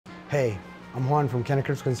Hey, I'm Juan from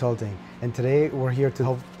CannaCribs Consulting, and today we're here to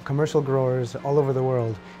help commercial growers all over the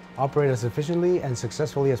world operate as efficiently and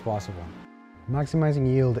successfully as possible. Maximizing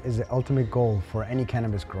yield is the ultimate goal for any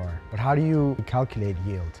cannabis grower. But how do you calculate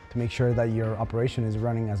yield to make sure that your operation is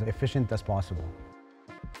running as efficient as possible?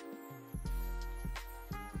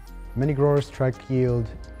 Many growers track yield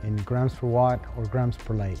in grams per watt or grams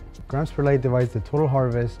per light. Grams per light divides the total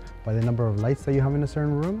harvest by the number of lights that you have in a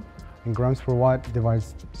certain room, and grams per watt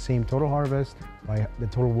divides the same total harvest by the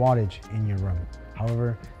total wattage in your room.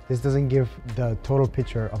 However, this doesn't give the total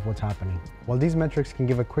picture of what's happening. While these metrics can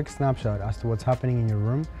give a quick snapshot as to what's happening in your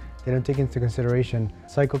room, they don't take into consideration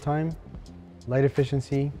cycle time, light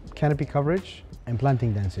efficiency, canopy coverage, and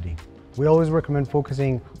planting density. We always recommend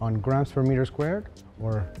focusing on grams per meter squared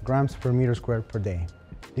or grams per meter squared per day.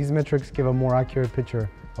 These metrics give a more accurate picture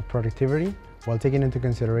of productivity while taking into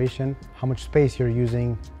consideration how much space you're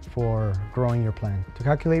using for growing your plant. To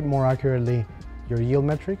calculate more accurately your yield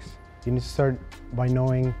metrics, you need to start by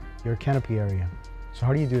knowing your canopy area. So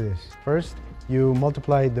how do you do this? First, you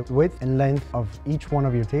multiply the width and length of each one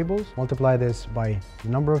of your tables. Multiply this by the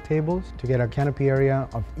number of tables to get a canopy area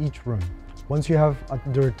of each room. Once you have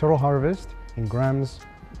your total harvest in grams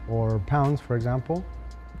or pounds, for example,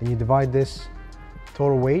 then you divide this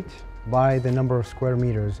total weight by the number of square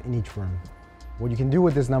meters in each room. What you can do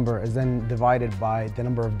with this number is then divide it by the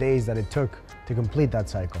number of days that it took to complete that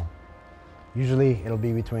cycle. Usually it'll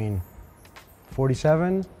be between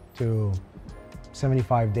 47 to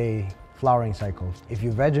 75-day flowering cycles. If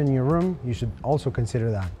you veg in your room, you should also consider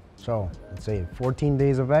that. So let's say 14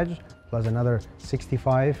 days of veg plus another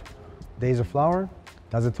 65 days of flower.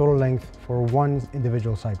 That's the total length for one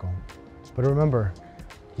individual cycle. But remember,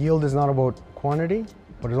 yield is not about quantity,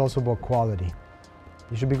 but it's also about quality.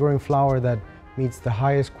 You should be growing flower that meets the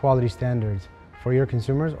highest quality standards for your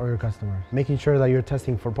consumers or your customers. Making sure that you're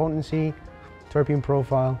testing for potency, terpene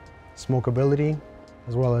profile, smokability,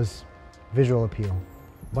 as well as visual appeal.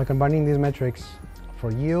 By combining these metrics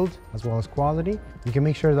for yield as well as quality, you can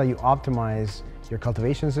make sure that you optimize your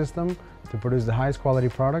cultivation system to produce the highest quality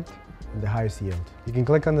product and the highest yield. You can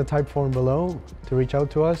click on the type form below to reach out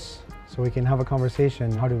to us so we can have a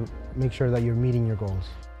conversation on how to make sure that you're meeting your goals.